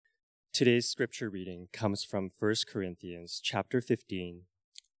Today's scripture reading comes from 1 Corinthians chapter 15,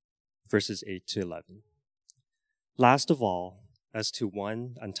 verses 8 to 11. Last of all, as to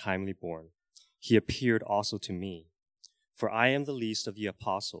one untimely born, he appeared also to me. For I am the least of the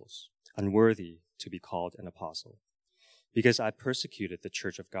apostles, unworthy to be called an apostle, because I persecuted the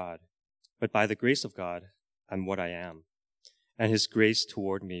church of God. But by the grace of God, I'm what I am, and his grace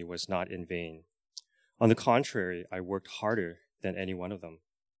toward me was not in vain. On the contrary, I worked harder than any one of them.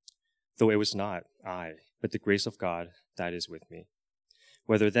 Though it was not I, but the grace of God that is with me.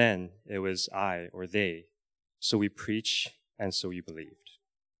 Whether then it was I or they, so we preach and so you believed.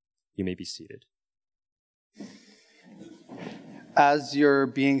 You may be seated. As you're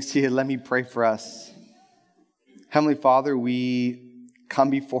being seated, let me pray for us. Heavenly Father, we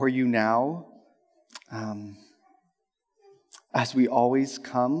come before you now, as we always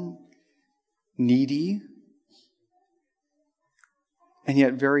come, needy, and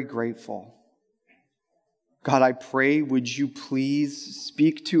yet very grateful. God, I pray, would you please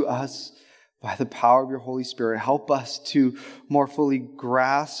speak to us by the power of your Holy Spirit. Help us to more fully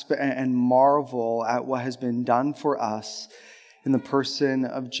grasp and marvel at what has been done for us in the person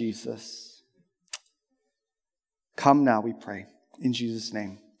of Jesus. Come now, we pray. In Jesus'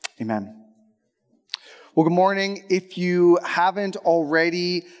 name, amen. Well, good morning. If you haven't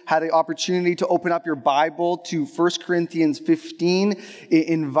already had the opportunity to open up your Bible to 1 Corinthians 15, I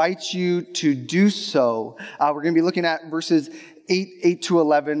invite you to do so. We're going to be looking at verses 8 to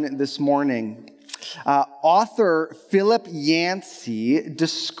 11 this morning. Author Philip Yancey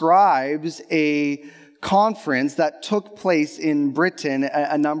describes a conference that took place in Britain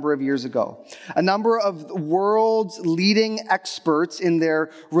a number of years ago. A number of the world's leading experts in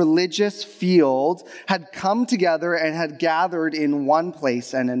their religious field had come together and had gathered in one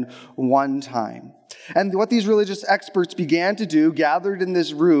place and in one time. And what these religious experts began to do, gathered in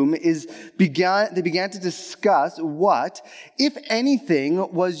this room, is they began to discuss what, if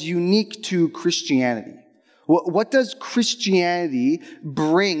anything, was unique to Christianity. What does Christianity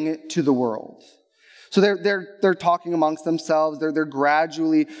bring to the world? So they're talking amongst themselves. They're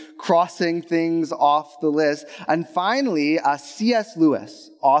gradually crossing things off the list. And finally, C.S. Lewis,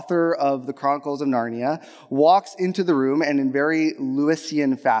 author of the Chronicles of Narnia, walks into the room and in very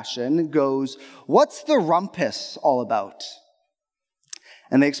Lewisian fashion goes, "What's the rumpus all about?"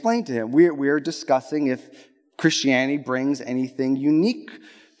 And they explain to him, we're discussing if Christianity brings anything unique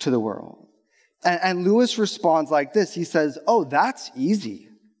to the world. And Lewis responds like this. He says, "Oh, that's easy.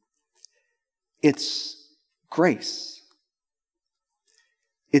 It's grace.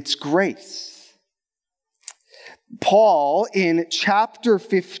 It's grace." Paul, in chapter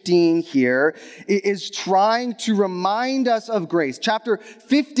 15 here, is trying to remind us of grace. Chapter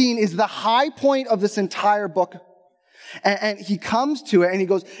 15 is the high point of this entire book. And he comes to it and he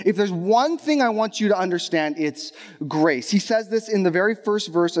goes, if there's one thing I want you to understand, it's grace. He says this in the very first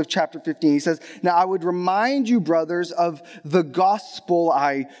verse of chapter 15. He says, "Now I would remind you, brothers, of the gospel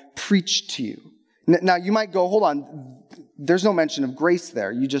I preached to you." Now, you might go, hold on, there's no mention of grace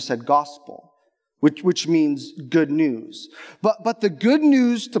there. You just said gospel, which means good news. But the good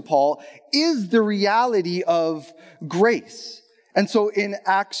news to Paul is the reality of grace. And so in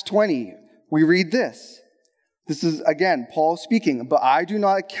Acts 20, we read this. This is, again, Paul speaking. "But I do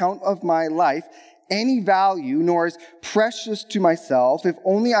not account of my life any value, nor as precious to myself, if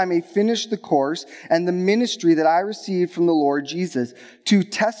only I may finish the course and the ministry that I received from the Lord Jesus, to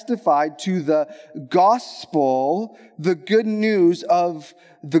testify to the gospel, the good news of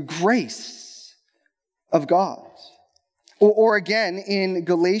the grace of God." Or again, in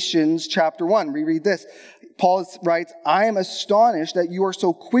Galatians chapter 1, we read this. Paul writes, "I am astonished that you are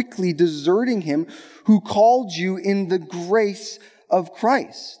so quickly deserting him who called you in the grace of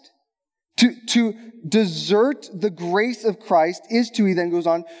Christ." To desert the grace of Christ is to, he then goes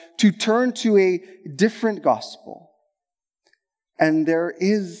on, to turn to a different gospel. And there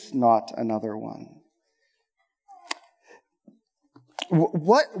is not another one.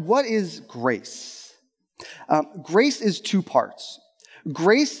 What is grace? Grace is two parts.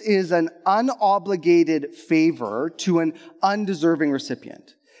 Grace is an unobligated favor to an undeserving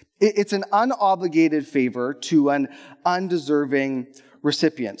recipient. It's an unobligated favor to an undeserving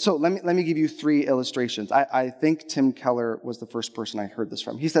recipient. So let me give you three illustrations. I think Tim Keller was the first person I heard this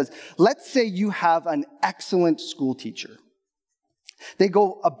from. He says, let's say you have an excellent school teacher. They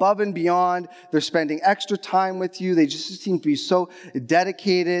go above and beyond. They're spending extra time with you. They just seem to be so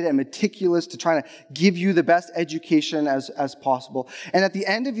dedicated and meticulous to trying to give you the best education as possible. And at the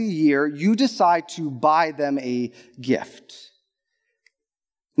end of the year, you decide to buy them a gift.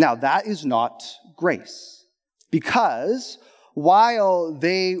 Now, that is not grace, because while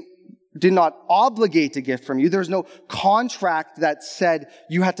they did not obligate a gift from you. There's no contract that said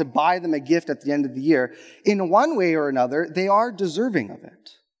you had to buy them a gift at the end of the year. In one way or another, they are deserving of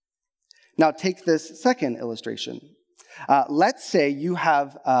it. Now take this second illustration. Let's say you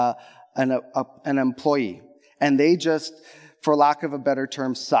have an employee, and they just, for lack of a better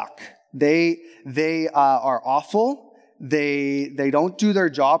term, suck. They are awful. They don't do their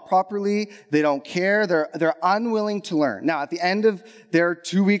job properly. They don't care. They're unwilling to learn. Now, at the end of their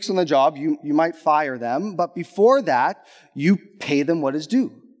 2 weeks on the job, you might fire them. But before that, you pay them what is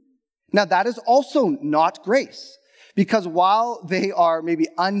due. Now, that is also not grace. Because while they are maybe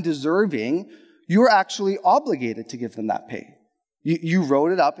undeserving, you are actually obligated to give them that pay. You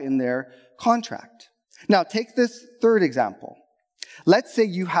wrote it up in their contract. Now, take this third example. Let's say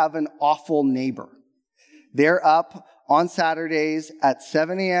you have an awful neighbor. They're up on Saturdays at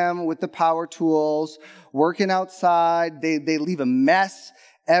 7 a.m. with the power tools, working outside. They leave a mess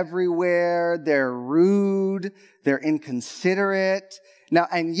everywhere. They're rude. They're inconsiderate. Now,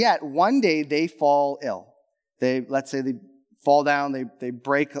 and yet one day they fall ill. Let's say they fall down, they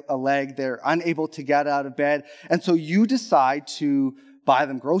break a leg, they're unable to get out of bed. And so you decide to buy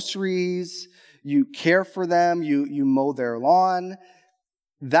them groceries, you care for them, you mow their lawn.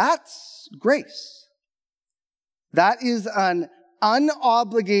 That's grace. That is an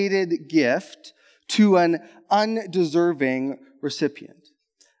unobligated gift to an undeserving recipient.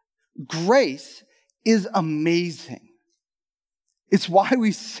 Grace is amazing. It's why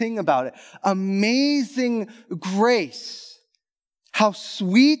we sing about it. Amazing grace. How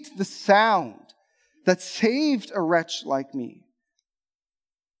sweet the sound that saved a wretch like me.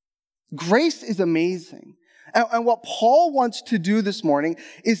 Grace is amazing. And what Paul wants to do this morning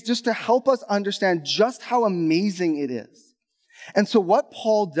is just to help us understand just how amazing it is. And so what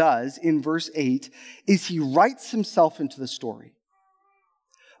Paul does in verse 8 is he writes himself into the story.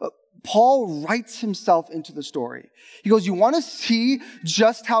 Paul writes himself into the story. He goes, you want to see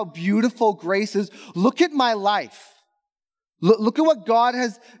just how beautiful grace is? Look at my life. Look at what God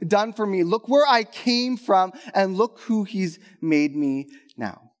has done for me. Look where I came from, and look who he's made me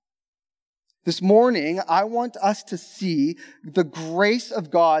now. This morning, I want us to see the grace of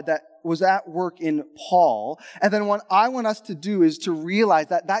God that was at work in Paul. And then what I want us to do is to realize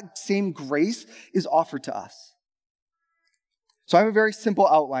that that same grace is offered to us. So I have a very simple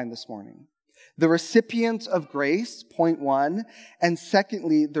outline this morning. The recipients of grace, point one, and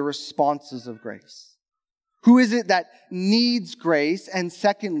secondly, the responses of grace. Who is it that needs grace? And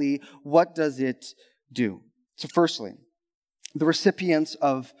secondly, what does it do? So firstly, the recipients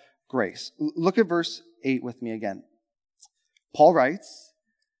of grace. Look at verse 8 with me again. Paul writes,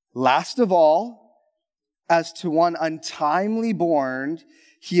 last of all, as to one untimely born,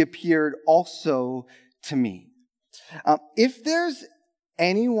 he appeared also to me. If there's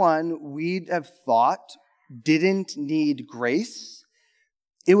anyone we'd have thought didn't need grace,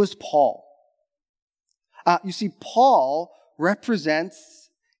 it was Paul. You see, Paul represents,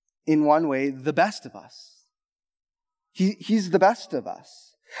 in one way, the best of us. He's the best of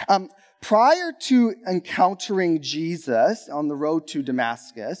us. Prior to encountering Jesus on the road to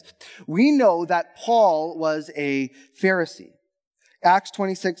Damascus, we know that Paul was a Pharisee. Acts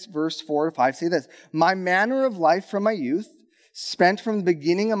 26, verse 4-5 say this, my manner of life from my youth, spent from the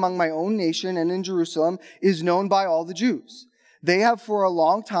beginning among my own nation and in Jerusalem, is known by all the Jews. They have for a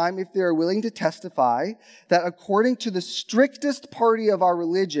long time, if they are willing to testify, that according to the strictest party of our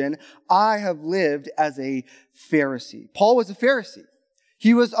religion, I have lived as a Pharisee. Paul was a Pharisee.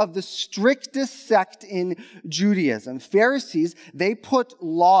 He was of the strictest sect in Judaism. Pharisees, they put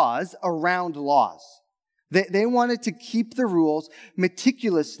laws around laws. They wanted to keep the rules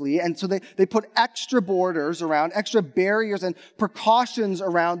meticulously, and so they put extra borders around, extra barriers and precautions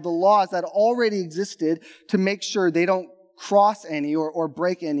around the laws that already existed to make sure they don't cross any or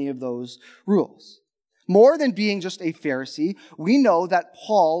break any of those rules. More than being just a Pharisee, we know that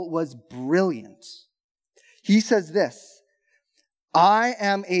Paul was brilliant. He says this, I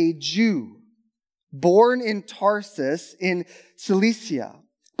am a Jew, born in Tarsus in Cilicia,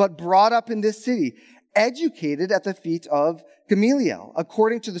 but brought up in this city, educated at the feet of Gamaliel,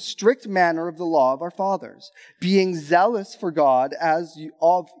 according to the strict manner of the law of our fathers, being zealous for God as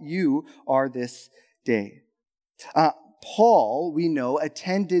you are this day. Paul, we know,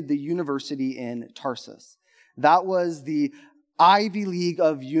 attended the university in Tarsus. That was the Ivy League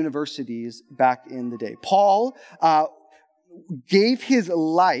of universities back in the day. Paul gave his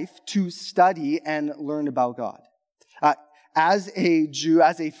life to study and learn about God. As a Jew,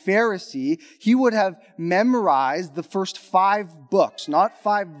 as a Pharisee, he would have memorized the first 5 books, not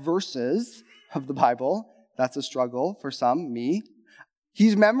 5 verses of the Bible. That's a struggle for some, me.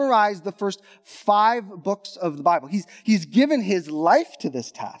 He's memorized the first 5 books of the Bible. He's given his life to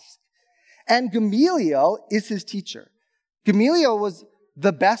this task. And Gamaliel is his teacher. Gamaliel was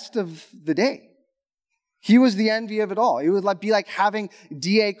the best of the day. He was the envy of it all. It would be like having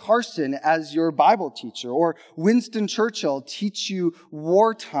D.A. Carson as your Bible teacher, or Winston Churchill teach you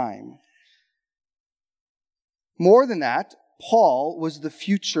wartime. More than that, Paul was the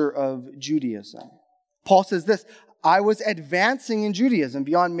future of Judaism. Paul says this, I was advancing in Judaism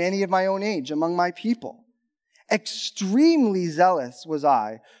beyond many of my own age among my people. Extremely zealous was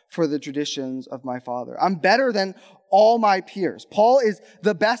I for the traditions of my father. I'm better than all my peers. Paul is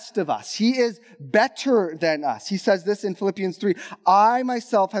the best of us. He is better than us. He says this in Philippians 3, I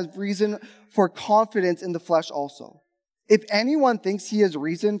myself have reason for confidence in the flesh also. If anyone thinks he has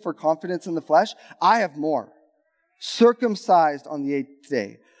reason for confidence in the flesh, I have more. Circumcised on the 8th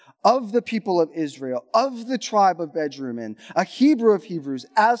day, of the people of Israel, of the tribe of Benjamin, a Hebrew of Hebrews,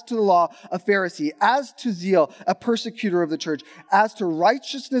 as to the law, a Pharisee, as to zeal, a persecutor of the church, as to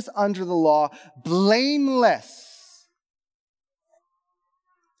righteousness under the law, blameless.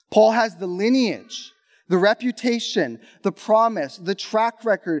 Paul has the lineage, the reputation, the promise, the track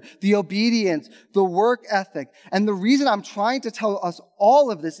record, the obedience, the work ethic. And the reason I'm trying to tell us all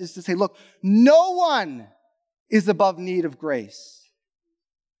of this is to say, look, no one is above need of grace.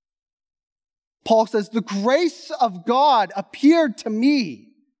 Paul says, the grace of God appeared to me.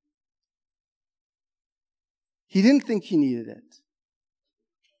 He didn't think he needed it.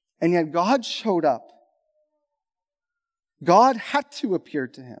 And yet God showed up. God had to appear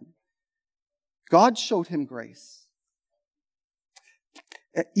to him. God showed him grace.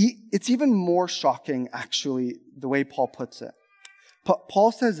 It's even more shocking, actually, the way Paul puts it.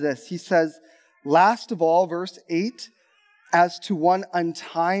 Paul says this. He says, last of all, verse 8, as to one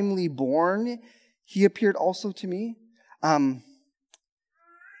untimely born, he appeared also to me.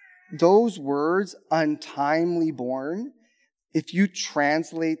 Those words, untimely born, if you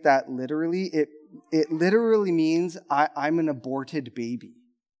translate that literally, it literally means I'm an aborted baby.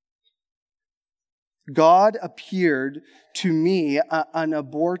 God appeared to me, an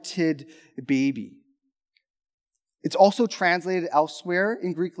aborted baby. It's also translated elsewhere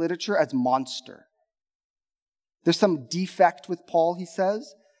in Greek literature as monster. There's some defect with Paul, he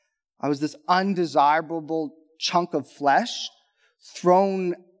says. I was this undesirable chunk of flesh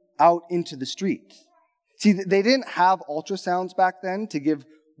thrown out into the street. See, they didn't have ultrasounds back then to give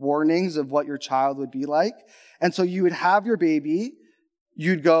warnings of what your child would be like. And so you would have your baby,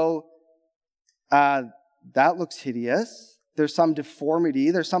 you'd go, that looks hideous. There's some deformity.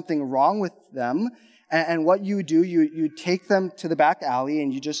 There's something wrong with them. And what you would do, you take them to the back alley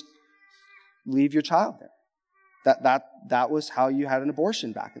and you just leave your child there. That was how you had an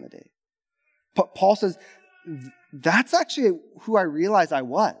abortion back in the day. But Paul says, that's actually who I realized I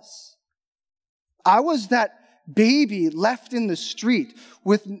was. I was that baby left in the street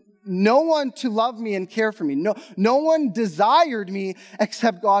with no one to love me and care for me. No one desired me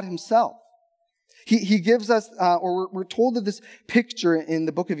except God himself. He gives us, or we're told of this picture in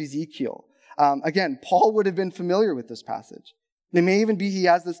the book of Ezekiel. Again, Paul would have been familiar with this passage. It may even be he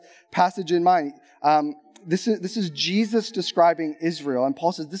has this passage in mind. This is Jesus describing Israel, and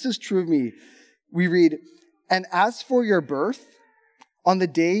Paul says, this is true of me. We read, and as for your birth, on the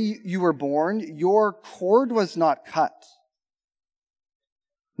day you were born, your cord was not cut,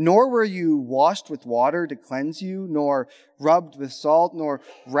 nor were you washed with water to cleanse you, nor rubbed with salt, nor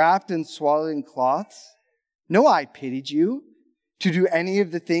wrapped in swaddling cloths. No, I pitied you to do any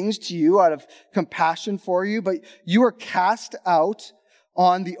of the things to you out of compassion for you, but you were cast out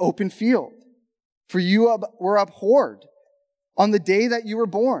on the open field, for you were abhorred on the day that you were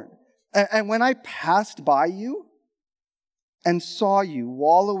born. And when I passed by you and saw you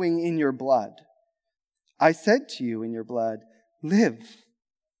wallowing in your blood, I said to you in your blood, live.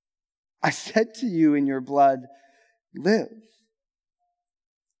 I said to you in your blood, live.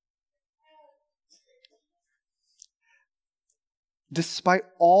 Despite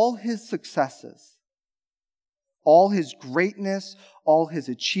all his successes, all his greatness, all his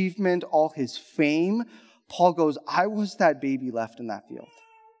achievement, all his fame, Paul goes, I was that baby left in that field.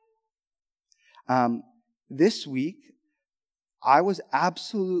 This week, I was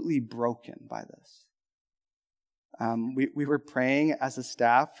absolutely broken by this. We were praying as a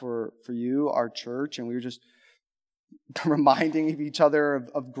staff for you, our church, and we were just reminding each other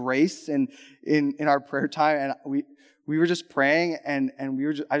of grace in our prayer time. And we were just praying, and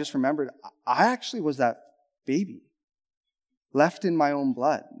I just remembered, I actually was that baby left in my own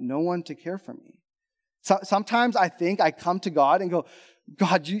blood, no one to care for me. So, sometimes I think I come to God and go,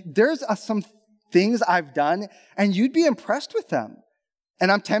 God, there's some things I've done, and you'd be impressed with them.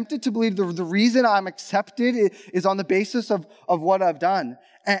 And I'm tempted to believe the reason I'm accepted is on the basis of what I've done.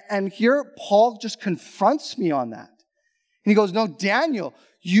 And here, Paul just confronts me on that. And he goes, no, Daniel,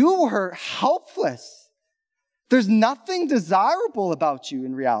 you were helpless. There's nothing desirable about you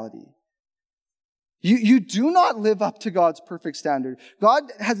in reality. You do not live up to God's perfect standard. God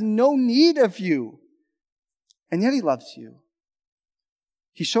has no need of you. And yet he loves you.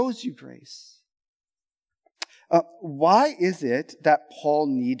 He shows you grace. Why is it that Paul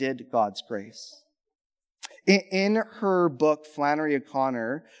needed God's grace? In her book, Flannery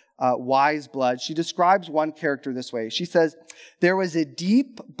O'Connor, Wise Blood, she describes one character this way. She says, there was a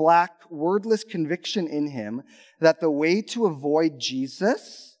deep, black, wordless conviction in him that the way to avoid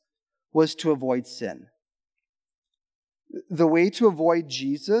Jesus was to avoid sin. The way to avoid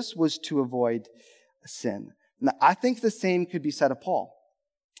Jesus was to avoid sin. Now, I think the same could be said of Paul.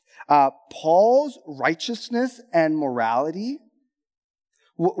 Paul's righteousness and morality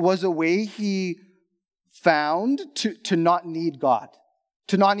was a way he found to not need God,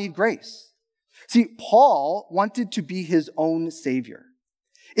 to not need grace. See, Paul wanted to be his own savior.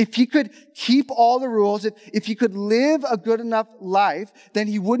 If he could keep all the rules, if he could live a good enough life, then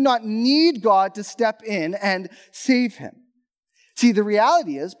he would not need God to step in and save him. See, the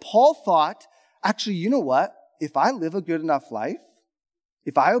reality is, Paul thought, actually, you know what? If I live a good enough life,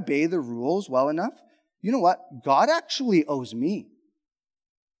 if I obey the rules well enough, you know what? God actually owes me.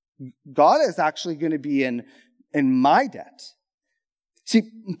 God is actually going to be in my debt. See,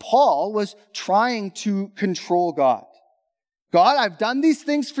 Paul was trying to control God. God, I've done these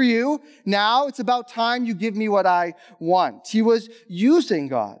things for you. Now it's about time you give me what I want. He was using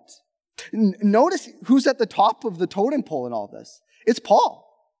God. Notice who's at the top of the totem pole in all this. It's Paul.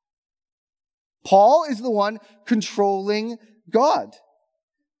 Paul is the one controlling God.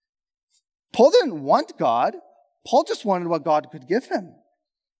 Paul didn't want God. Paul just wanted what God could give him.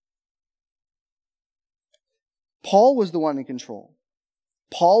 Paul was the one in control.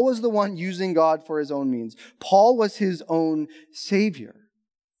 Paul was the one using God for his own means. Paul was his own savior.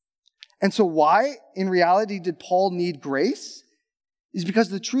 And so why, in reality, did Paul need grace? Is because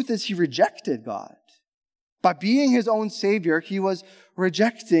the truth is he rejected God. By being his own savior, he was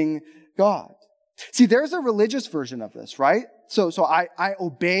rejecting God. See, there's a religious version of this, right? So I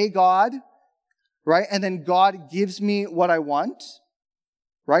obey God, right? And then God gives me what I want,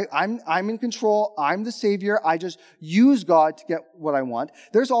 right? I'm in control. I'm the savior. I just use God to get what I want.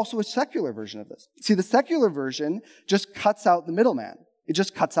 There's also a secular version of this. See, the secular version just cuts out the middleman. It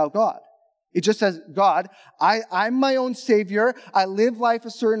just cuts out God. It just says, God, I'm my own savior. I live life a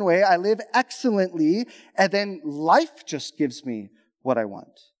certain way. I live excellently. And then life just gives me what I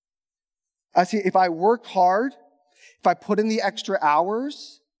want. See, if I work hard, if I put in the extra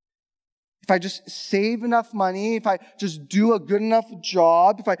hours, if I just save enough money, if I just do a good enough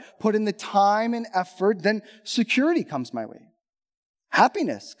job, if I put in the time and effort, then security comes my way.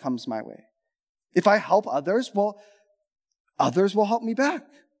 Happiness comes my way. If I help others, well, others will help me back.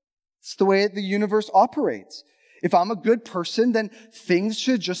 It's the way the universe operates. If I'm a good person, then things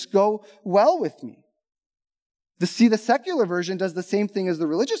should just go well with me. The secular version does the same thing as the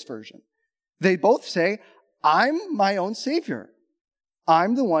religious version. They both say, I'm my own savior.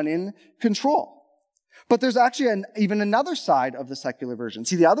 I'm the one in control. But there's actually even another side of the secular version.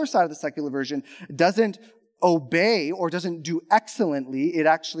 See, the other side of the secular version doesn't obey or doesn't do excellently. It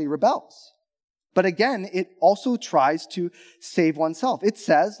actually rebels. But again, it also tries to save oneself. It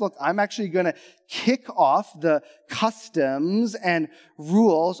says, look, I'm actually going to kick off the customs and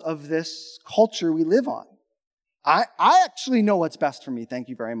rules of this culture we live on. I actually know what's best for me. Thank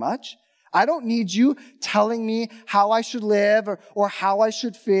you very much. I don't need you telling me how I should live or how I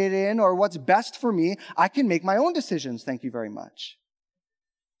should fit in or what's best for me. I can make my own decisions. Thank you very much.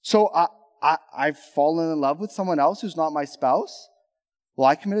 So I've fallen in love with someone else who's not my spouse. Well,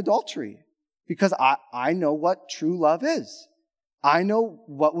 I commit adultery because I know what true love is. I know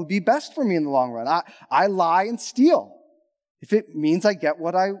what would be best for me in the long run. I lie and steal. If it means I get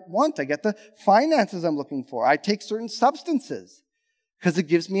what I want, I get the finances I'm looking for. I take certain substances because it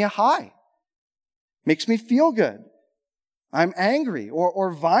gives me a high. Makes me feel good. I'm angry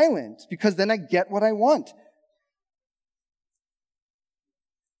or violent because then I get what I want.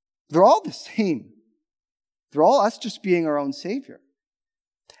 They're all the same. They're all us just being our own savior.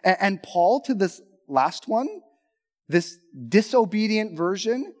 And Paul, to this last one, this disobedient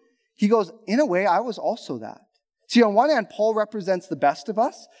version, he goes, in a way, I was also that. See, on one hand, Paul represents the best of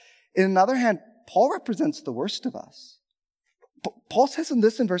us. In another hand, Paul represents the worst of us. Paul says in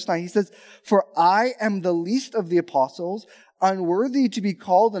verse 9, he says, for I am the least of the apostles, unworthy to be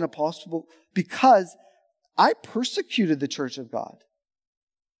called an apostle because I persecuted the church of God.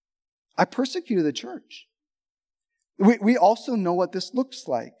 I persecuted the church. We also know what this looks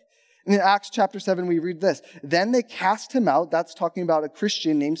like. In Acts chapter 7, we read this. Then they cast him out. That's talking about a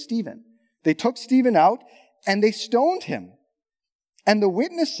Christian named Stephen. They took Stephen out and they stoned him. And the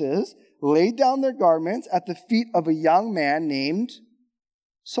witnesses laid down their garments at the feet of a young man named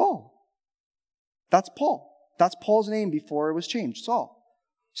Saul. That's Paul. That's Paul's name before it was changed, Saul.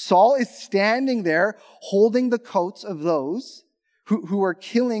 Saul is standing there holding the coats of those who were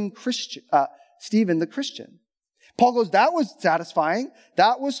killing Stephen the Christian. Paul goes, that was satisfying.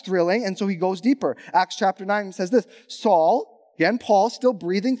 That was thrilling. And so he goes deeper. Acts chapter 9 says this, Saul, again, Paul, still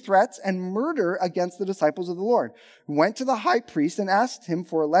breathing threats and murder against the disciples of the Lord, went to the high priest and asked him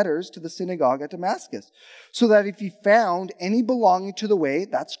for letters to the synagogue at Damascus, so that if he found any belonging to the way,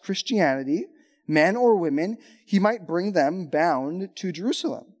 that's Christianity, men or women, he might bring them bound to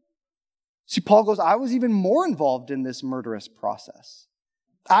Jerusalem. See, Paul goes, I was even more involved in this murderous process.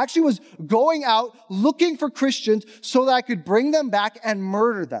 I actually was going out looking for Christians so that I could bring them back and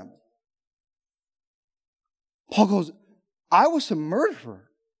murder them. Paul goes, I was a murderer.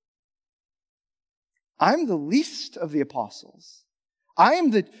 I'm the least of the apostles. I am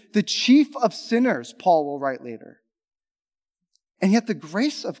the chief of sinners, Paul will write later. And yet the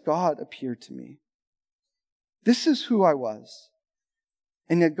grace of God appeared to me. This is who I was.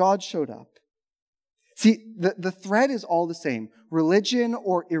 And yet God showed up. See, the thread is all the same. Religion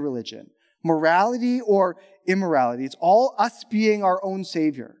or irreligion. Morality or immorality. It's all us being our own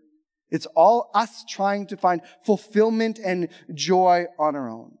savior. It's all us trying to find fulfillment and joy on our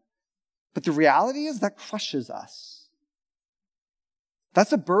own. But the reality is that crushes us.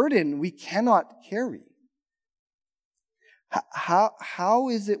 That's a burden we cannot carry. How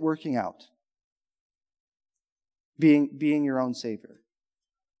is it working out? Being your own savior.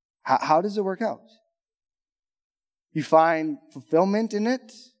 How does it work out? You find fulfillment in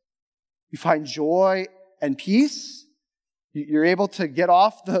it. You find joy and peace. You're able to get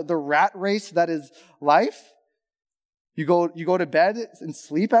off the rat race that is life. You go to bed and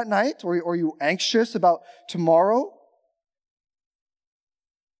sleep at night, or are you anxious about tomorrow?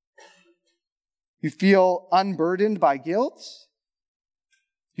 You feel unburdened by guilt.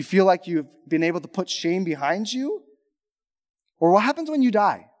 You feel like you've been able to put shame behind you. Or what happens when you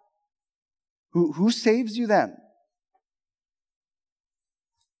die? Who saves you then?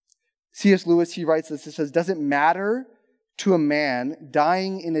 C.S. Lewis, he writes this, he says, does it matter to a man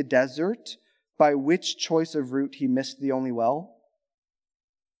dying in a desert by which choice of route he missed the only well?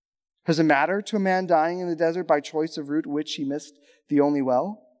 Does it matter to a man dying in the desert by choice of route which he missed the only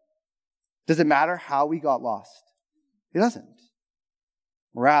well? Does it matter how we got lost? It doesn't.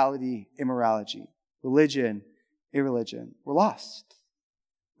 Morality, immorality, religion, irreligion, we're lost.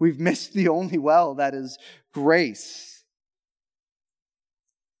 We've missed the only well, that is grace.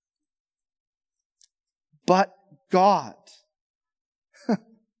 But God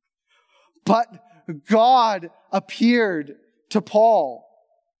appeared to Paul.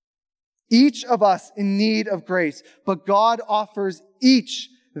 Each of us in need of grace, but God offers each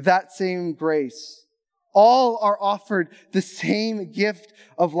that same grace. All are offered the same gift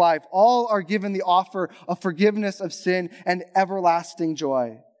of life. All are given the offer of forgiveness of sin and everlasting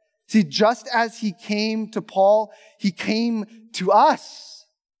joy. See, just as he came to Paul, he came to us.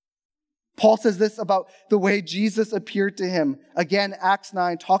 Paul says this about the way Jesus appeared to him. Again, Acts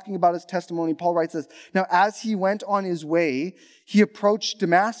 9, talking about his testimony, Paul writes this, now as he went on his way, he approached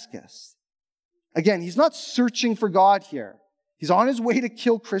Damascus. Again, he's not searching for God here. He's on his way to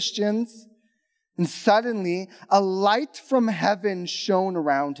kill Christians. And suddenly, a light from heaven shone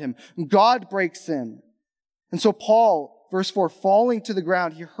around him. God breaks in. And so Paul, verse 4, falling to the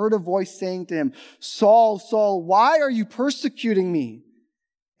ground, he heard a voice saying to him, Saul, Saul, why are you persecuting me?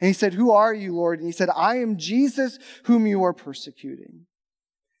 And he said, who are you, Lord? And he said, I am Jesus whom you are persecuting.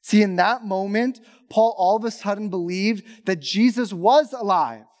 See, in that moment, Paul all of a sudden believed that Jesus was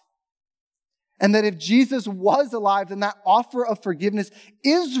alive. And that if Jesus was alive, then that offer of forgiveness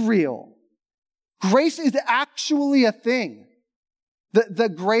is real. Grace is actually a thing. The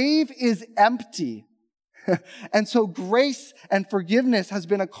grave is empty. And so grace and forgiveness has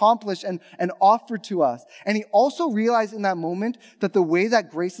been accomplished and offered to us. And he also realized in that moment that the way that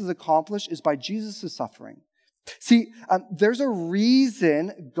grace is accomplished is by Jesus' suffering. See, there's a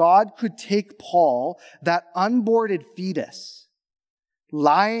reason God could take Paul, that unborn fetus,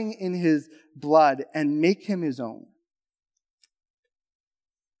 lying in his blood, and make him his own.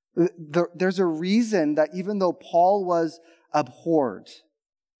 There's a reason that even though Paul was abhorred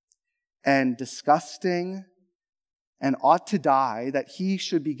and disgusting and ought to die, that he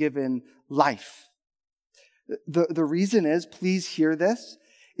should be given life. The reason is, please hear this,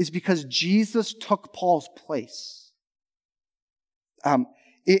 is because Jesus took Paul's place.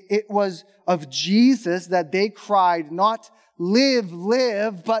 It was of Jesus that they cried, not live,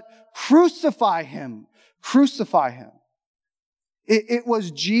 live, but crucify him, crucify him. It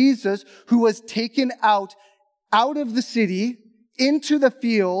was Jesus who was taken out of the city into the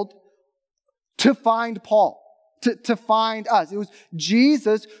field to find Paul, to find us. It was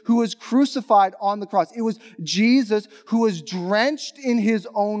Jesus who was crucified on the cross. It was Jesus who was drenched in his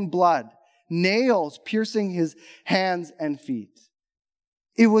own blood, nails piercing his hands and feet.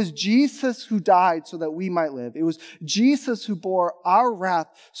 It was Jesus who died so that we might live. It was Jesus who bore our wrath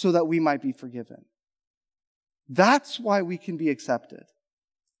so that we might be forgiven. That's why we can be accepted.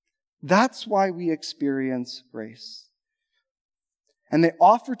 That's why we experience grace. And the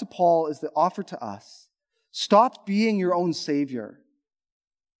offer to Paul is the offer to us. Stop being your own savior.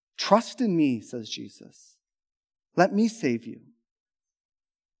 Trust in me, says Jesus. Let me save you.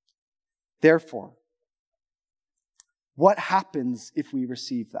 Therefore, what happens if we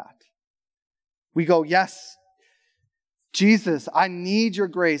receive that? We go, yes, Jesus, I need your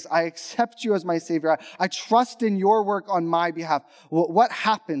grace. I accept you as my Savior. I trust in your work on my behalf. Well, what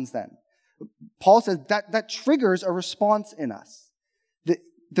happens then? Paul says that triggers a response in us.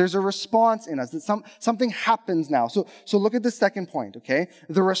 There's a response in us. That something happens now. So look at the second point, okay?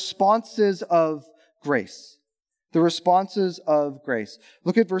 The responses of grace. The responses of grace.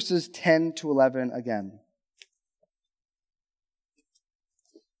 Look at verses 10 to 11 again.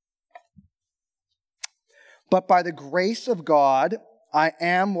 But by the grace of God, I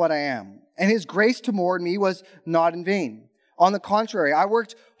am what I am. And his grace toward me was not in vain. On the contrary, I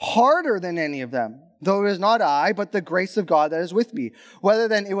worked harder than any of them, though it was not I, but the grace of God that is with me. Whether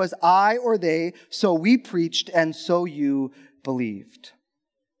then it was I or they, so we preached and so you believed.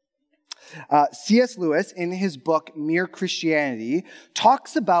 C.S. Lewis, in his book, Mere Christianity,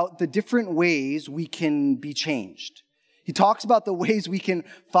 talks about the different ways we can be changed. He talks about the ways we can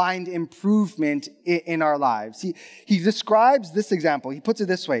find improvement in our lives. He describes this example. He puts it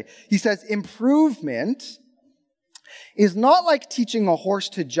this way. He says, improvement is not like teaching a horse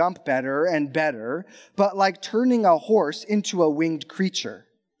to jump better and better, but like turning a horse into a winged creature.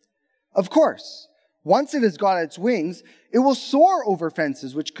 Of course, once it has got its wings, it will soar over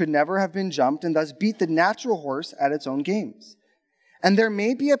fences which could never have been jumped and thus beat the natural horse at its own games. And there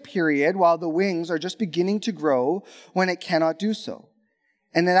may be a period while the wings are just beginning to grow when it cannot do so.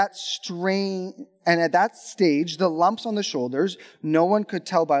 And at that stage, the lumps on the shoulders, no one could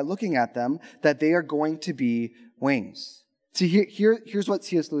tell by looking at them that they are going to be wings. See, here's what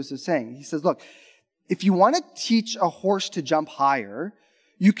C.S. Lewis is saying. He says, look, if you want to teach a horse to jump higher,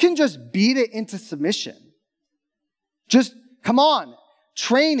 you can just beat it into submission. Just, come on,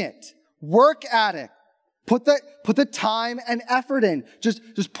 train it, work at it. Put the time and effort in.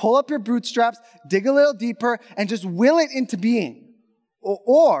 Just pull up your bootstraps, dig a little deeper, and just will it into being.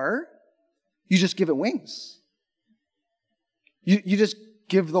 Or you just give it wings. You just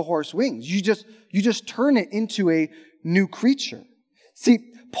give the horse wings. You just turn it into a new creature.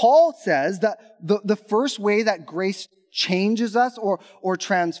 See, Paul says that the first way that grace changes us or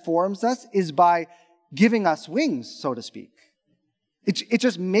transforms us is by giving us wings, so to speak. It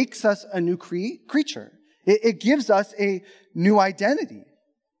just makes us a new creature. It gives us a new identity.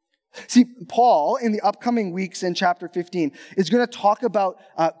 See, Paul, in the upcoming weeks in chapter 15, is going to talk about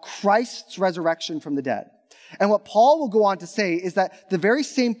Christ's resurrection from the dead. And what Paul will go on to say is that the very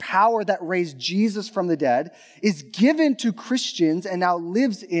same power that raised Jesus from the dead is given to Christians and now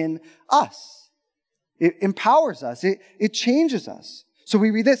lives in us. It empowers us. It changes us. So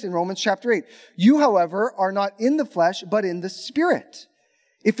we read this in Romans chapter 8. You, however, are not in the flesh, but in the Spirit.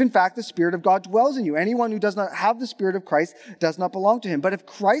 If in fact the Spirit of God dwells in you. Anyone who does not have the Spirit of Christ does not belong to him. But if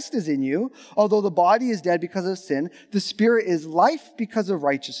Christ is in you, although the body is dead because of sin, the Spirit is life because of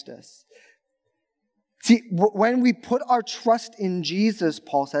righteousness. See, when we put our trust in Jesus,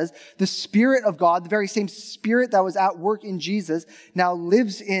 Paul says, the Spirit of God, the very same Spirit that was at work in Jesus, now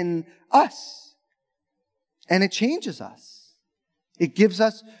lives in us. And it changes us. It gives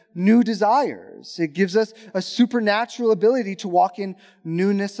us new desires. It gives us a supernatural ability to walk in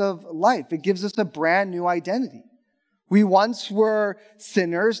newness of life. It gives us a brand new identity. We once were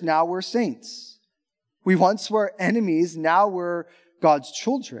sinners, now we're saints. We once were enemies, now we're God's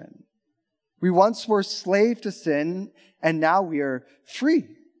children. We once were slave to sin, and now we are free.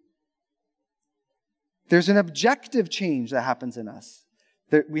 There's an objective change that happens in us.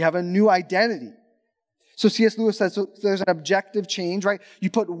 We have a new identity. So C.S. Lewis says, so there's an objective change, right?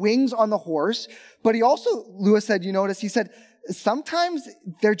 You put wings on the horse, but Lewis said, he said, sometimes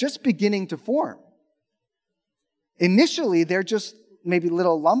they're just beginning to form. Initially, they're just maybe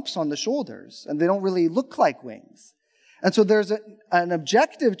little lumps on the shoulders, and they don't really look like wings. And so there's an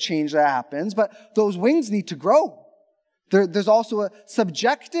objective change that happens, but those wings need to grow. There's also a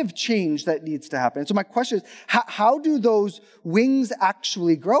subjective change that needs to happen. So my question is, how do those wings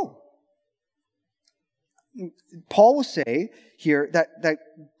actually grow? Paul will say here that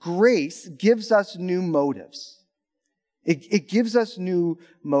grace gives us new motives. It gives us new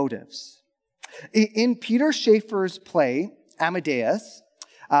motives. In Peter Schaeffer's play, Amadeus,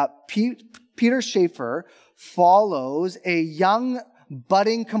 Peter Schaeffer follows a young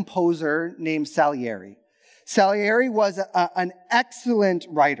budding composer named Salieri. Salieri was an excellent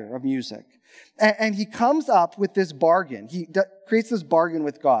writer of music. And he comes up with this bargain. He creates this bargain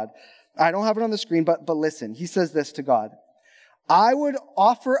with God. I don't have it on the screen, but listen. He says this to God. I would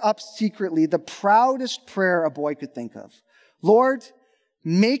offer up secretly the proudest prayer a boy could think of. Lord,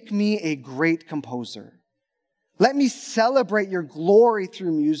 make me a great composer. Let me celebrate your glory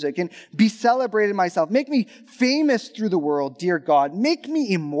through music and be celebrated myself. Make me famous through the world, dear God. Make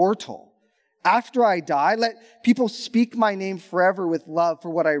me immortal. After I die, let people speak my name forever with love for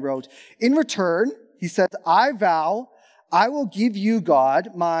what I wrote. In return, he says, I vow I will give you,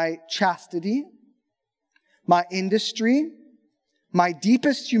 God, my chastity, my industry, my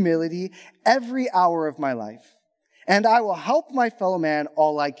deepest humility every hour of my life. And I will help my fellow man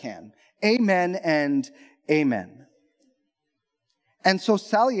all I can. Amen and amen. And so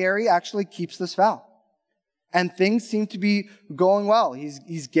Salieri actually keeps this vow. And things seem to be going well.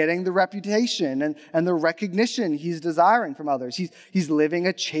 He's getting the reputation and the recognition he's desiring from others. He's living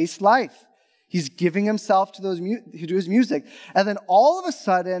a chaste life. He's giving himself to his music. And then all of a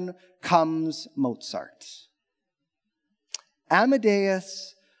sudden comes Mozart.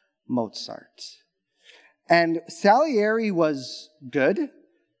 Amadeus Mozart. And Salieri was good.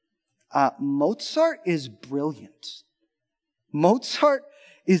 Mozart is brilliant. Mozart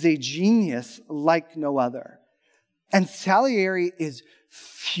is a genius like no other. And Salieri is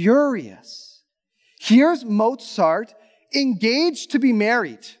furious. Here's Mozart engaged to be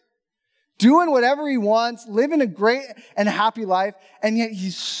married, doing whatever he wants, living a great and happy life, and yet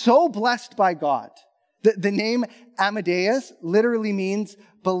he's so blessed by God. The name Amadeus literally means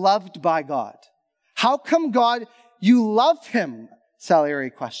beloved by God. How come, God, you love him? Salieri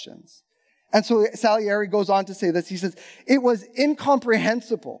questions. And so Salieri goes on to say this. He says, it was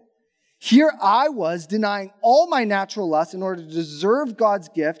incomprehensible. Here I was denying all my natural lusts in order to deserve God's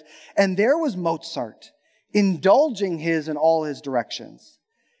gift, and there was Mozart, indulging his in all his directions,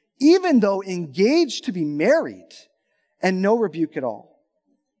 even though engaged to be married, and no rebuke at all.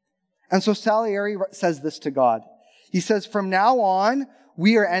 And so Salieri says this to God. He says, from now on,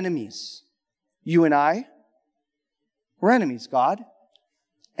 we are enemies. You and I, we're enemies, God.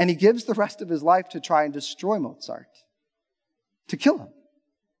 And he gives the rest of his life to try and destroy Mozart, to kill him.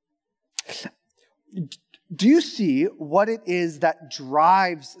 Do you see what it is that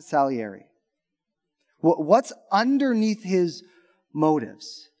drives Salieri? What's underneath his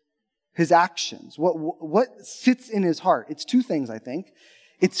motives, his actions? What sits in his heart? It's two things, I think.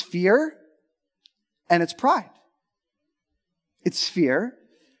 It's fear and it's pride. It's fear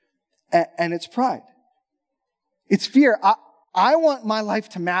and it's pride. It's fear. I want my life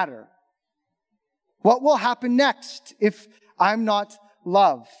to matter. What will happen next if I'm not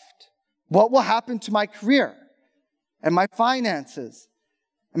loved? What will happen to my career and my finances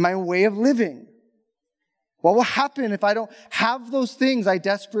and my way of living? What will happen if I don't have those things I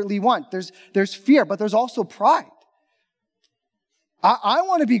desperately want? There's fear, but there's also pride. I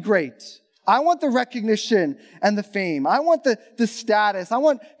want to be great. I want the recognition and the fame. I want the status. I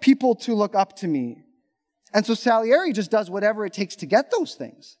want people to look up to me. And so Salieri just does whatever it takes to get those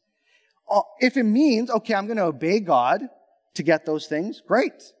things. If it means, okay, I'm going to obey God to get those things,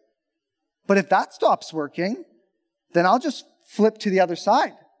 great. But if that stops working, then I'll just flip to the other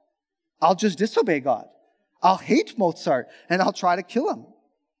side. I'll just disobey God. I'll hate Mozart and I'll try to kill him.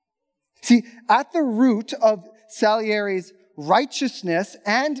 See, at the root of Salieri's righteousness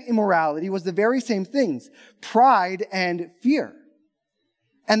and immorality was the very same things, pride and fear.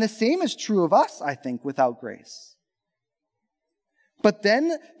 And the same is true of us, I think, without grace. But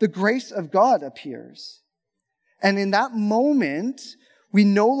then the grace of God appears. And in that moment, we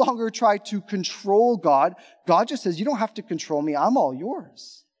no longer try to control God. God just says, you don't have to control me. I'm all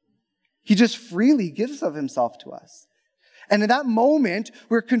yours. He just freely gives of himself to us. And in that moment,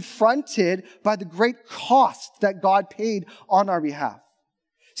 we're confronted by the great cost that God paid on our behalf.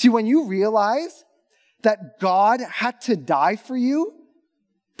 See, when you realize that God had to die for you,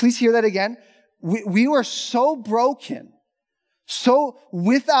 please hear that again. We were so broken, so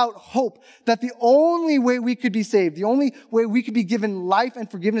without hope that the only way we could be saved, the only way we could be given life and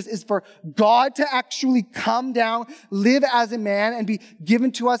forgiveness is for God to actually come down, live as a man, and be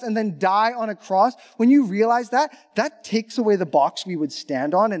given to us and then die on a cross. When you realize that, that takes away the box we would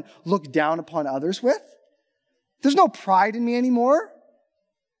stand on and look down upon others with. There's no pride in me anymore.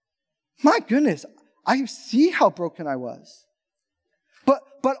 My goodness, I see how broken I was.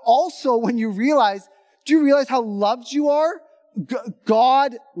 But also when you realize, do you realize how loved you are?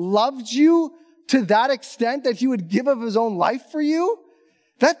 God loved you to that extent that he would give of his own life for you?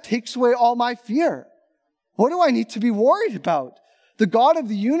 That takes away all my fear. What do I need to be worried about? The God of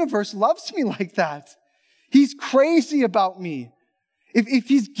the universe loves me like that. He's crazy about me. If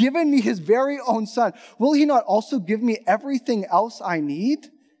he's given me his very own son, will he not also give me everything else I need?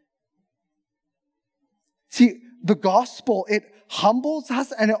 See, the gospel, it humbles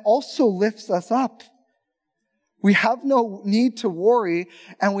us and it also lifts us up. We have no need to worry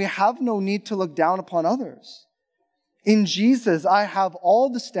and we have no need to look down upon others. In Jesus, I have all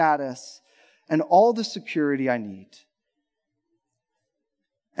the status and all the security I need.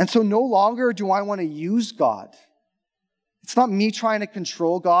 And so no longer do I want to use God. It's not me trying to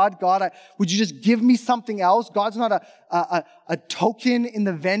control God. God, would you just give me something else? God's not a token in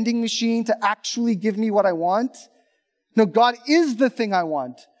the vending machine to actually give me what I want. No, God is the thing I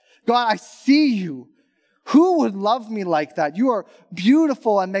want. God, I see you. Who would love me like that? You are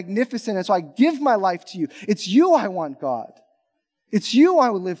beautiful and magnificent, and so I give my life to you. It's you I want, God. It's you I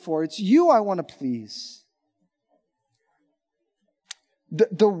would live for. It's you I want to please.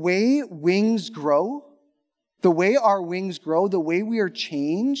 The way wings grow, the way our wings grow, the way we are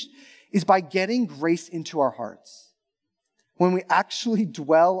changed is by getting grace into our hearts. When we actually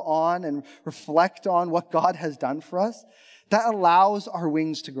dwell on and reflect on what God has done for us, that allows our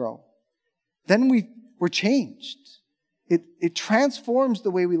wings to grow. Then we're changed. It transforms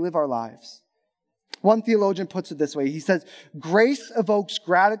the way we live our lives. One theologian puts it this way. He says, grace evokes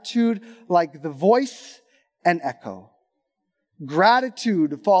gratitude like the voice and echo.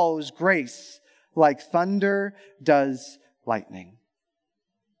 Gratitude follows grace like thunder does lightning.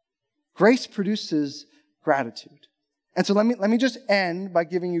 Grace produces gratitude. And so let me just end by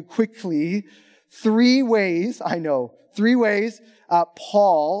giving you quickly three ways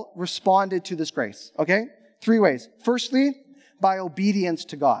Paul responded to this grace, okay? 3 ways. Firstly, by obedience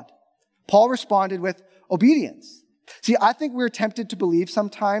to God. Paul responded with obedience. See, I think we're tempted to believe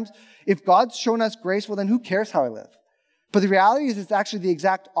sometimes if God's shown us grace, well, then who cares how I live? But the reality is it's actually the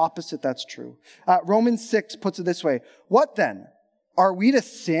exact opposite that's true. Romans 6 puts it this way. What then? Are we to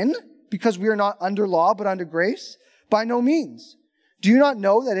sin because we are not under law but under grace? By no means. Do you not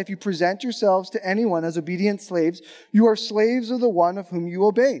know that if you present yourselves to anyone as obedient slaves, you are slaves of the one of whom you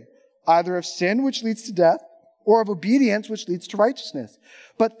obey, either of sin, which leads to death, or of obedience, which leads to righteousness?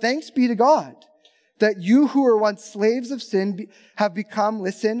 But thanks be to God that you who were once slaves of sin have become,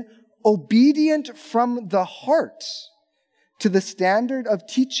 listen, obedient from the heart to the standard of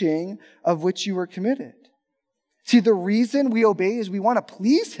teaching of which you were committed. See, the reason we obey is we want to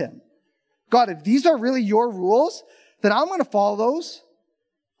please him. God, if these are really your rules, then I'm going to follow those.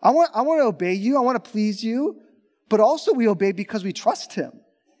 I want to obey you. I want to please you. But also we obey because we trust him.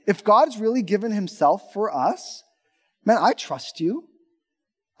 If God's really given himself for us, man, I trust you.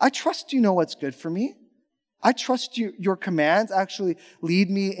 I trust you know what's good for me. I trust you. Your commands actually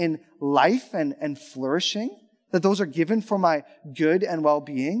lead me in life and flourishing, that those are given for my good and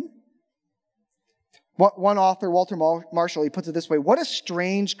well-being. One author, Walter Marshall, he puts it this way. What a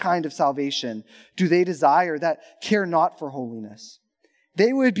strange kind of salvation do they desire that care not for holiness.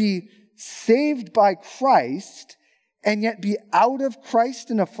 They would be saved by Christ and yet be out of Christ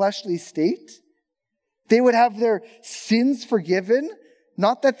in a fleshly state. They would have their sins forgiven,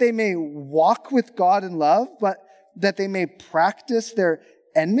 not that they may walk with God in love, but that they may practice their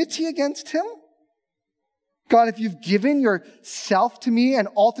enmity against him. God, if you've given yourself to me and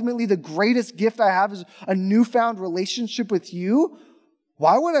ultimately the greatest gift I have is a newfound relationship with you,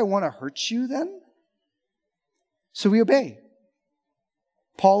 why would I want to hurt you then? So we obey.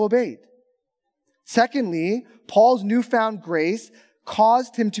 Paul obeyed. Secondly, Paul's newfound grace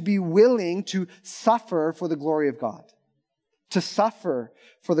caused him to be willing to suffer for the glory of God. To suffer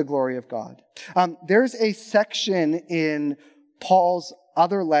for the glory of God. There's a section in Paul's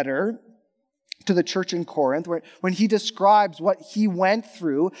other letter to the church in Corinth, when he describes what he went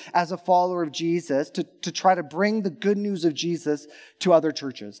through as a follower of Jesus to try to bring the good news of Jesus to other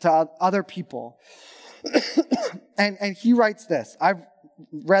churches, to other people. and he writes this. I've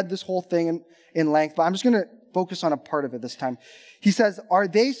read this whole thing in length, but I'm just going to focus on a part of it this time. He says, are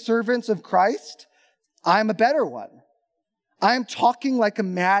they servants of Christ? I'm a better one. I am talking like a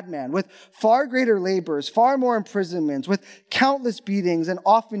madman, with far greater labors, far more imprisonments, with countless beatings, and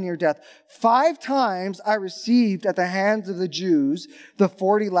often near death. 5 times I received at the hands of the Jews the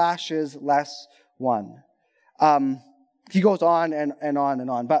 40 lashes less one. He goes on and on and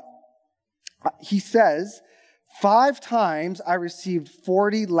on. But he says, 5 times I received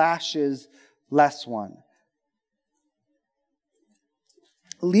 40 lashes less one.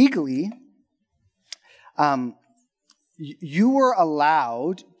 Legally, you were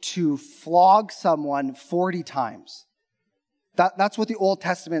allowed to flog someone 40 times. That's what the Old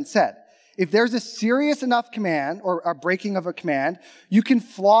Testament said. If there's a serious enough command or a breaking of a command, you can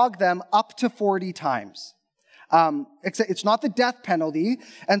flog them up to 40 times. It's not the death penalty.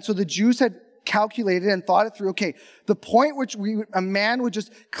 And so the Jews had calculated and thought it through. Okay, the point which a man would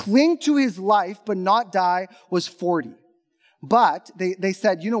just cling to his life but not die was 40. But they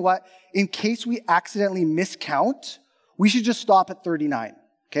said, you know what? In case we accidentally miscount, we should just stop at 39.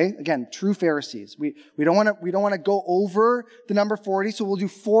 Okay? Again, true Pharisees. We don't want to go over the number 40, so we'll do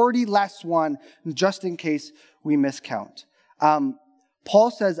 40 less one just in case we miscount. Paul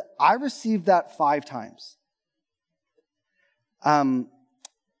says, I received that 5 times.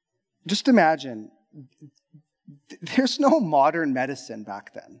 Just imagine, there's no modern medicine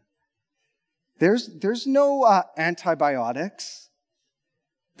back then. There's no antibiotics.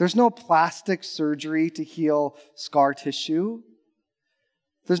 There's no plastic surgery to heal scar tissue.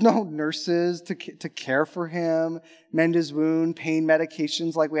 There's no nurses to care for him, mend his wound, pain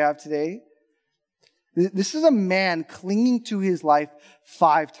medications like we have today. This is a man clinging to his life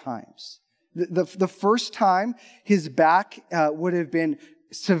 5 times. The first time, his back would have been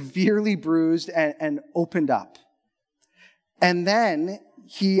severely bruised and opened up. And then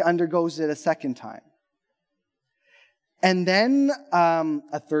he undergoes it a second time. And then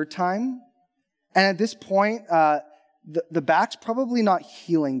a third time. And at this point, the back's probably not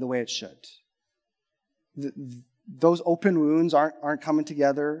healing the way it should. Those open wounds aren't coming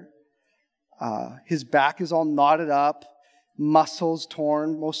together. His back is all knotted up, muscles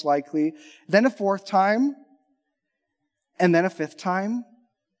torn, most likely. Then a 4th time, and then a 5th time.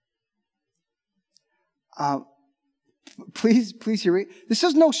 Please hear me. This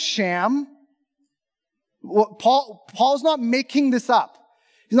is no sham. Paul's not making this up.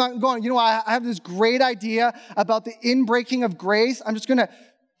 He's not going, I have this great idea about the inbreaking of grace. I'm just going to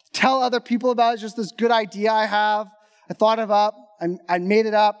tell other people about it. It's just this good idea I have. I thought of up. I made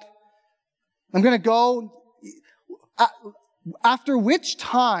it up. I'm going to go. After which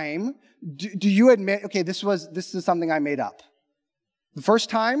time do you admit, okay, this is something I made up? The first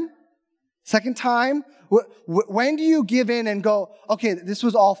time? Second time? When do you give in and go, okay, this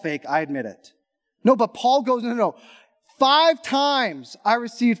was all fake, I admit it? No, but Paul goes, no. 5 times I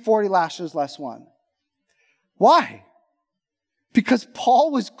received 40 lashes less one. Why? Because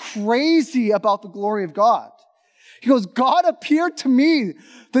Paul was crazy about the glory of God. He goes, God appeared to me,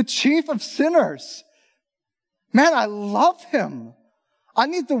 the chief of sinners. Man, I love him. I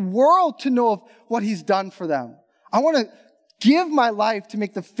need the world to know of what he's done for them. I want to give my life to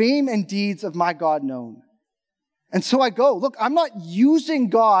make the fame and deeds of my God known. And so I go, look, I'm not using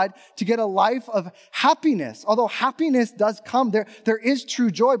God to get a life of happiness. Although happiness does come, there is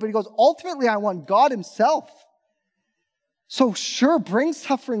true joy. But he goes, ultimately, I want God himself. So sure, bring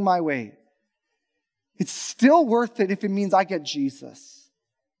suffering my way. It's still worth it if it means I get Jesus.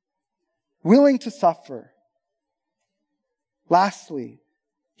 Willing to suffer. Lastly,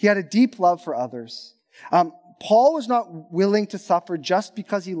 he had a deep love for others. Paul was not willing to suffer just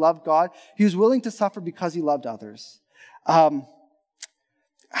because he loved God. He was willing to suffer because he loved others.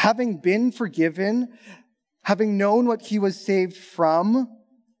 Having been forgiven, having known what he was saved from,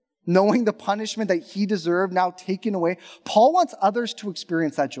 knowing the punishment that he deserved now taken away, Paul wants others to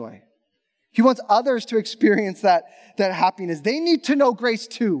experience that joy. He wants others to experience that happiness. They need to know grace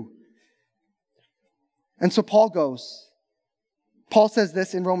too. And so Paul goes. Paul says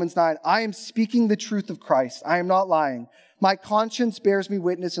this in Romans 9, I am speaking the truth of Christ. I am not lying. My conscience bears me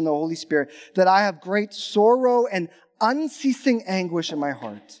witness in the Holy Spirit that I have great sorrow and unceasing anguish in my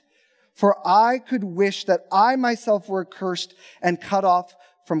heart. For I could wish that I myself were accursed and cut off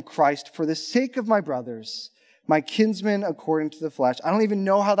from Christ for the sake of my brothers, my kinsmen according to the flesh. I don't even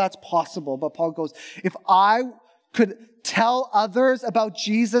know how that's possible, but Paul goes, if I could tell others about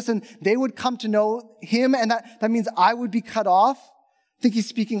Jesus and they would come to know him, and that means I would be cut off. I think he's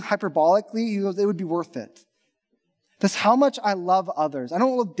speaking hyperbolically. He goes, it would be worth it. That's how much I love others. I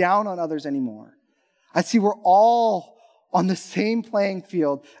don't look down on others anymore. I see we're all on the same playing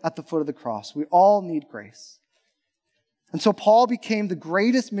field at the foot of the cross. We all need grace. And so Paul became the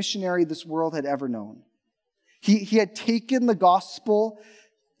greatest missionary this world had ever known. He had taken the gospel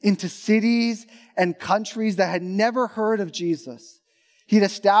into cities and countries that had never heard of Jesus. He'd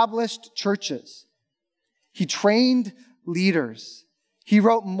established churches. He trained leaders. He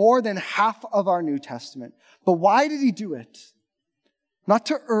wrote more than half of our New Testament. But why did he do it? Not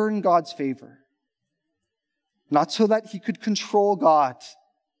to earn God's favor. Not so that he could control God.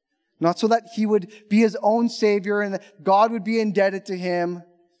 Not so that he would be his own savior and that God would be indebted to him.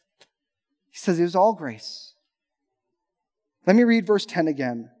 He says it was all grace. Let me read verse 10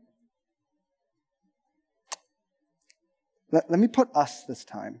 again. Let me put us this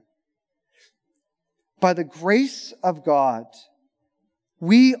time. By the grace of God,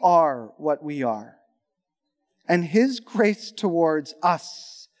 we are what we are. And his grace towards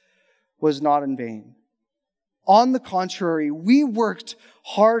us was not in vain. On the contrary, we worked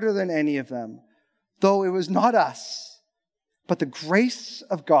harder than any of them, though it was not us, but the grace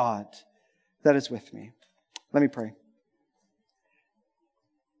of God that is with me. Let me pray.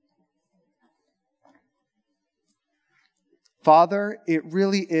 Father, it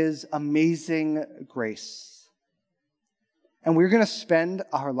really is amazing grace. And we're going to spend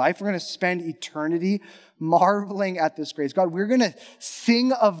our life, we're going to spend eternity marveling at this grace. God, we're going to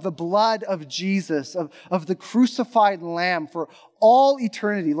sing of the blood of Jesus, of the crucified Lamb for all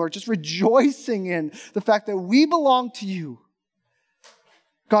eternity. Lord, just rejoicing in the fact that we belong to you.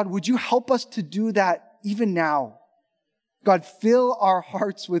 God, would you help us to do that even now? God, fill our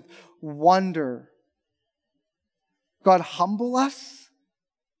hearts with wonder. God, humble us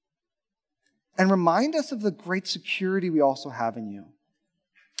and remind us of the great security we also have in you.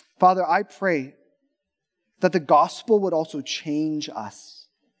 Father, I pray that the gospel would also change us,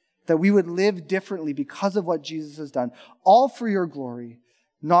 that we would live differently because of what Jesus has done, all for your glory,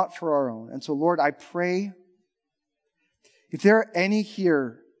 not for our own. And so, Lord, I pray, if there are any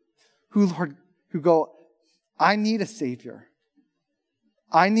here who go, I need a Savior.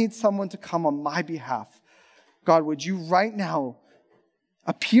 I need someone to come on my behalf. God, would you right now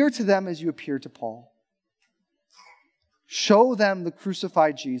appear to them as you appeared to Paul? Show them the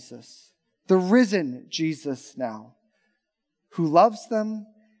crucified Jesus, the risen Jesus now, who loves them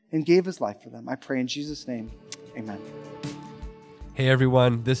and gave his life for them. I pray in Jesus' name, amen. Hey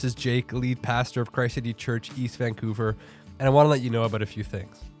everyone, this is Jake, lead pastor of Christ City Church, East Vancouver, and I want to let you know about a few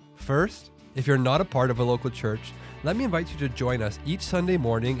things. First, if you're not a part of a local church, let me invite you to join us each Sunday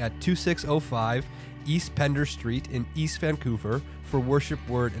morning at 2605 East Pender Street in East Vancouver for worship,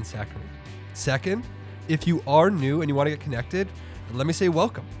 word, and sacrament. Second, if you are new and you want to get connected, let me say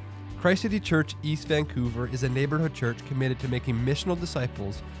welcome. Christ City Church East Vancouver is a neighborhood church committed to making missional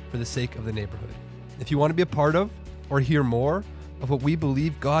disciples for the sake of the neighborhood. If you want to be a part of or hear more of what we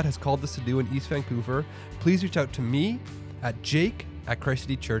believe God has called us to do in East Vancouver, please reach out to me at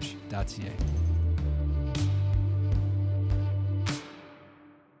jake@christcitychurch.ca.